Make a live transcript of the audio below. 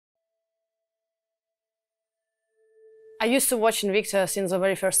I used to watch Invicta since the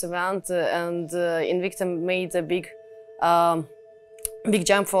very first event, and Invicta made a big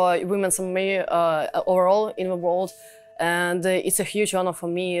jump for women's MMA overall in the world, and it's a huge honor for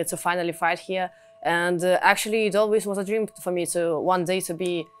me to finally fight here. And actually, it always was a dream for me to one day to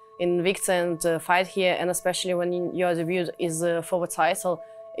be in Invicta and fight here, and especially when your debut is for the title,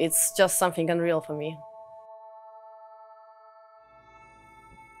 it's just something unreal for me.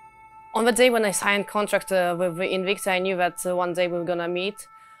 On the day when I signed contract with Invicta, I knew that one day we were gonna meet,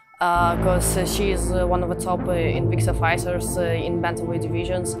 because she is one of the top Invicta fighters in bantamweight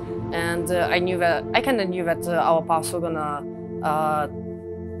divisions, and I kinda knew that our paths were gonna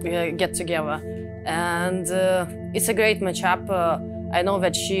get together. And it's a great matchup. I know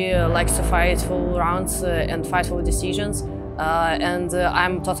that she likes to fight full rounds and fight for decisions, and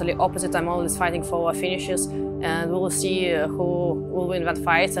I'm totally opposite. I'm always fighting for finishes, and we will see who will win that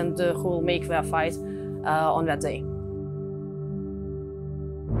fight and who will make their fight on that day.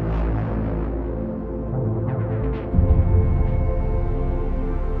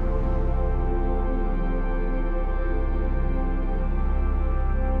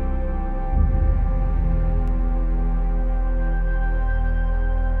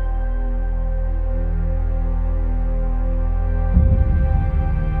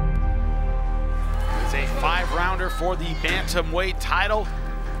 For the bantamweight title,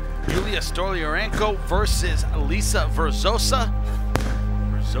 Julija Stoliarenko versus Lisa Verzosa.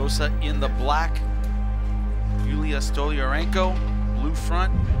 Verzosa in the black, Julija Stoliarenko, blue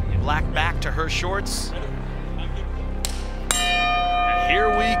front, black back to her shorts. And here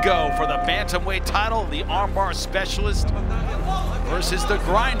we go for the bantamweight title, the armbar specialist versus the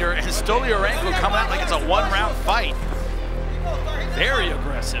grinder, and Stoliarenko coming out like it's a one-round fight. Very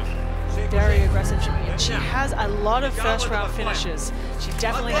aggressive. Very aggressive. She has a lot of first-round finishes. She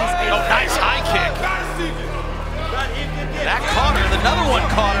definitely has a... Oh, nice high kick. That caught her. Another one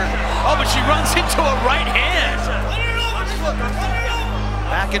caught her. Oh, but she runs into a right hand.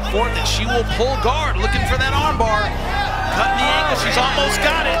 Back and forth, and she will pull guard, looking for that armbar. Cutting the angle. She's almost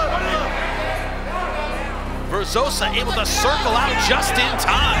got it. Verzosa able to circle out just in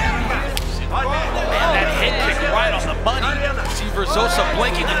time. Man, that head kick right on the money. See Verzosa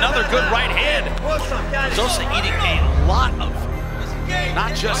blinking, another good right hand. Verzosa eating a lot of,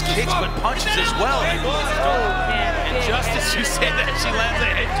 not just kicks, but punches as well. And just as you say that, she lands a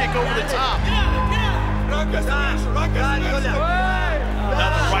head kick over the top.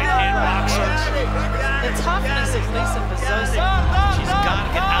 Another right hand rocks her. The toughness of Lisa Verzosa. She's got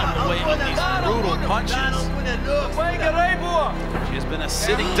to get out of the way of these brutal punches. She has been a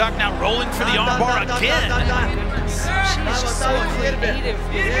sitting duck, now rolling for the armbar again. She is just so creative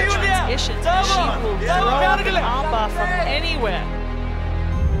with her transitions. She will throw the armbar from anywhere.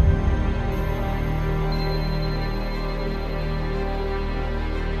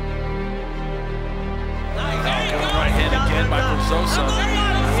 Good right hand again by Verzosa.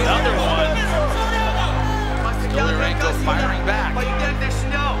 Another one. Stoliarenko firing back.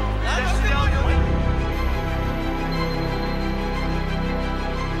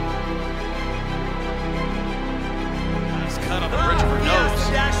 Cut on the bridge of her nose.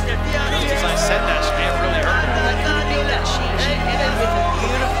 Just as I said that, she may have really hurt her. She ended with a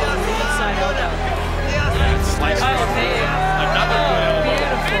beautiful inside elbow. Slice another good elbow.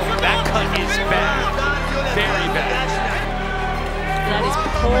 Beautiful. That cut is bad. Very bad. That is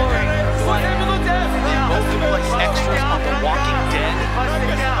pouring blood. Both duplex extras on The Walking Dead.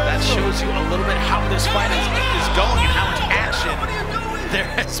 That shows you a little bit how this fight is going and how much action there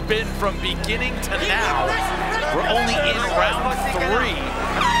has been from beginning to now. We're only in round 3.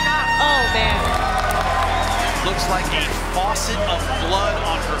 Oh, man. Looks like a faucet of blood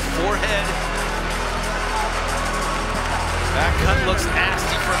on her forehead. That cut looks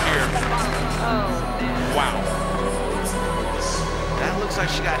nasty from here. Oh, man. Wow. That looks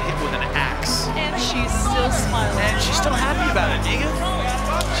like she got hit with an axe. And she's still smiling. And she's still happy about it, Niga.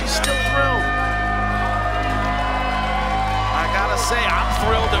 She's still thrilled. I gotta say, I'm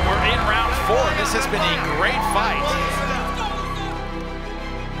thrilled that we're in round 4. This has been a great fight.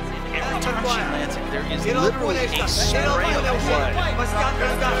 Every time she lands it, there is literally a spray of blood.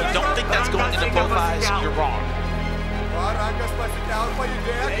 If you don't think that's going into both eyes, you're wrong. This might be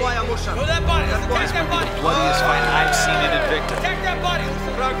the bloodiest fight I've seen in Invicta.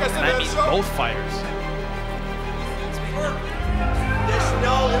 And I mean both fighters.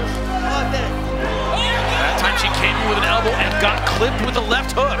 That time she came in with an elbow and got clipped with a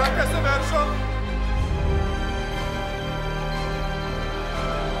left hook. We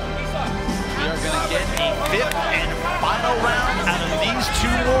are going to get a 5th and final round out of these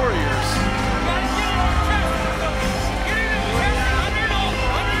two warriors.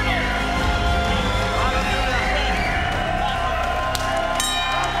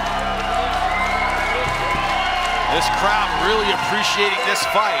 appreciating this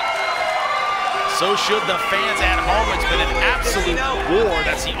fight. So should the fans at home. It's been an absolute war.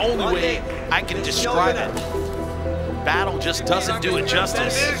 That's the only way I can describe it. Battle just doesn't do it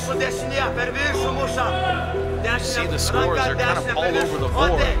justice. You see the scores, they're kind of all over the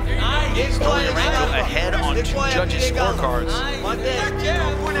board. Stoliarenko ahead on 2 judges' scorecards.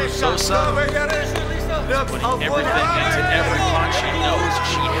 Verzosa putting everything into every punch. She knows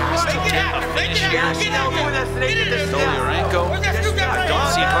she has to get a finish here. Stoliarenko, I don't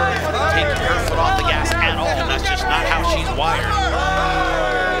see her taking her foot off the gas at all. That's just not how she's wired.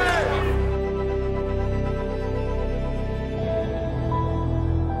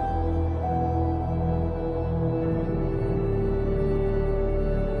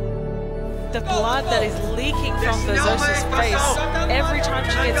 The blood that is leaking from Verzosa's face, every time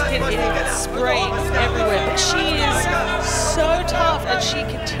she gets hit, it is spraying everywhere. But she is so tough, and she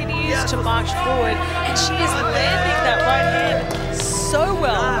continues to march forward, and she is landing that right hand so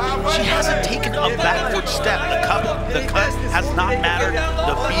well. She hasn't taken a backward step. The cut has not mattered.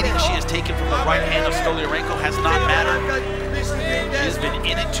 The beating she has taken from the right hand of Stoliarenko has not mattered. She has been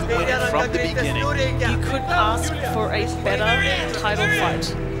in it to win it from the beginning. You couldn't ask for a better title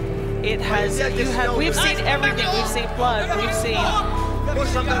fight. It has, we've seen everything. We've seen blood, we've seen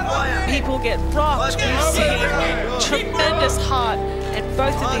people get rocked, we've seen tremendous heart, and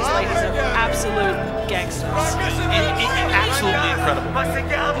both of these ladies are absolute gangsters. Absolutely incredible. One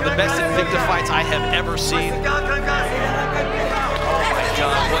of the best Invicta fights I have ever seen. Oh my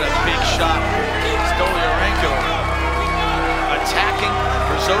God, what a big shot. Stoliarenko attacking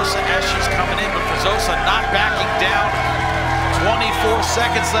Verzosa as she's coming in, but Verzosa not backing down. 24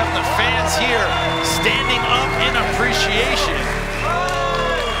 seconds left. The fans here standing up in appreciation.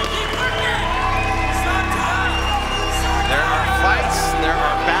 There are fights, there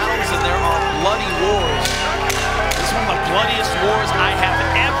are battles, and there are bloody wars. This is one of the bloodiest wars I have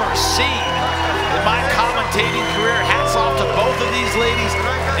ever seen in my commentating career. Hats off to both of these ladies,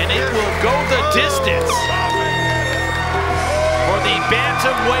 and it will go the distance. For the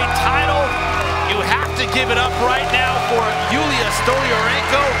bantamweight title, you have to give it up right now for Julija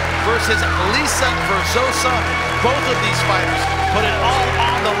Stoliarenko versus Lisa Verzosa. Both of these fighters put it all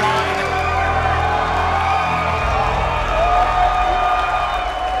on the line.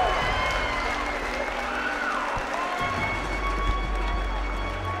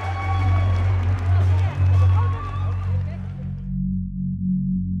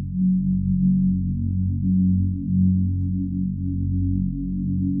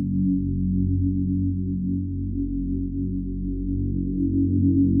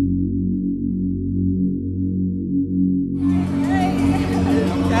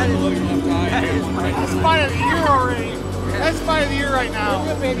 That's fight of the year already. That's fight of the year right now.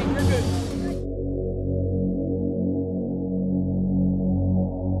 You're good, baby. You're good.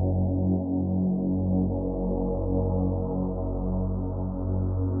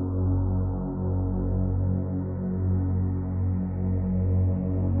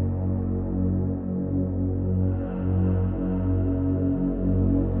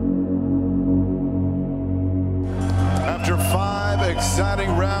 After 5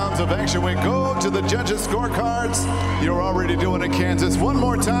 exciting rounds of action, we go to the judges' scorecards. You're already doing it, Kansas. One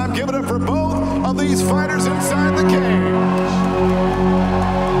more time, give it up for both of these fighters inside the cage.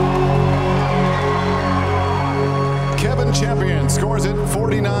 Kevin Champion scores it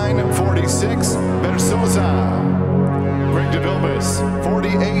 49-46. Verzosa. Greg DeVilbiss,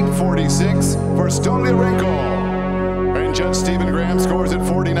 48-46 for Stoliarenko. And Judge Stephen Graham scores it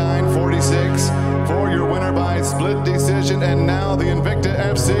 49-46 for your winner by split decision. And now the Invicta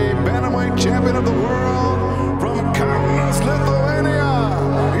FC Bantamweight Champion of the World from Kaunas, Lithuania,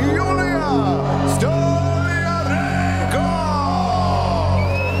 Julija Stoliarenko.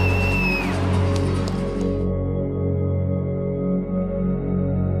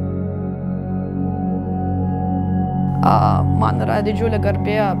 Man yra didžiulė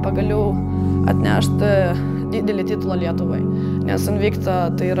garbė pagaliau atnešti didelį titulą Lietuvai, nes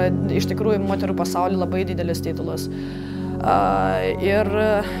Invicta tai yra iš tikrųjų moterų pasaulyje labai didelis titulas. Ir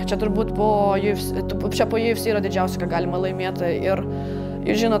čia turbūt po UFC yra didžiausia, ką galima laimėti. Ir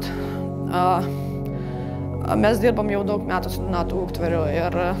jūs žinot, mes dirbam jau daug metų su NATO ūktveriu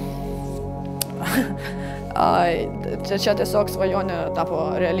ir čia tiesiog svajonė tapo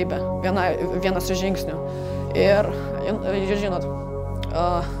realybė, vienas iš žingsnių. Ir jūs žinot,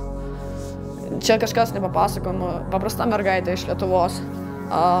 čia kažkas nepapasakoma, paprasta mergaitė iš Lietuvos,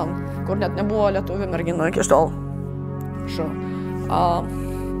 kur net nebuvo lietuvių merginų iki šiol.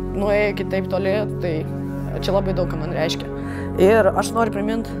 Nuėjo iki taip toli, tai čia labai daug ką man reiškia. Ir aš noriu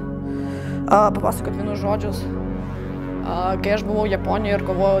priminti, papasakoti vienus žodžius. Kai aš buvau Japonijoje ir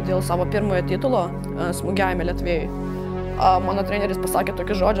kovojau dėl savo pirmojo titulo smūgiajame Lietuvėjui, mano treneris pasakė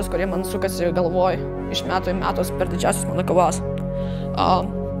tokius žodžius, kurie man sukasi galvoj iš metų į metus per didžiausias mano kovas.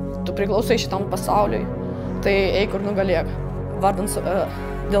 Tu priklausai šitam pasauliui, tai eik ir nugalėk. Vardant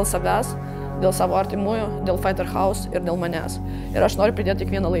dėl savęs, dėl savo artimųjų, dėl Fighter House ir dėl manęs. Ir aš noriu pridėti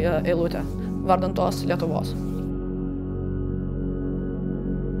tik vieną eilutę, vardant tos Lietuvos.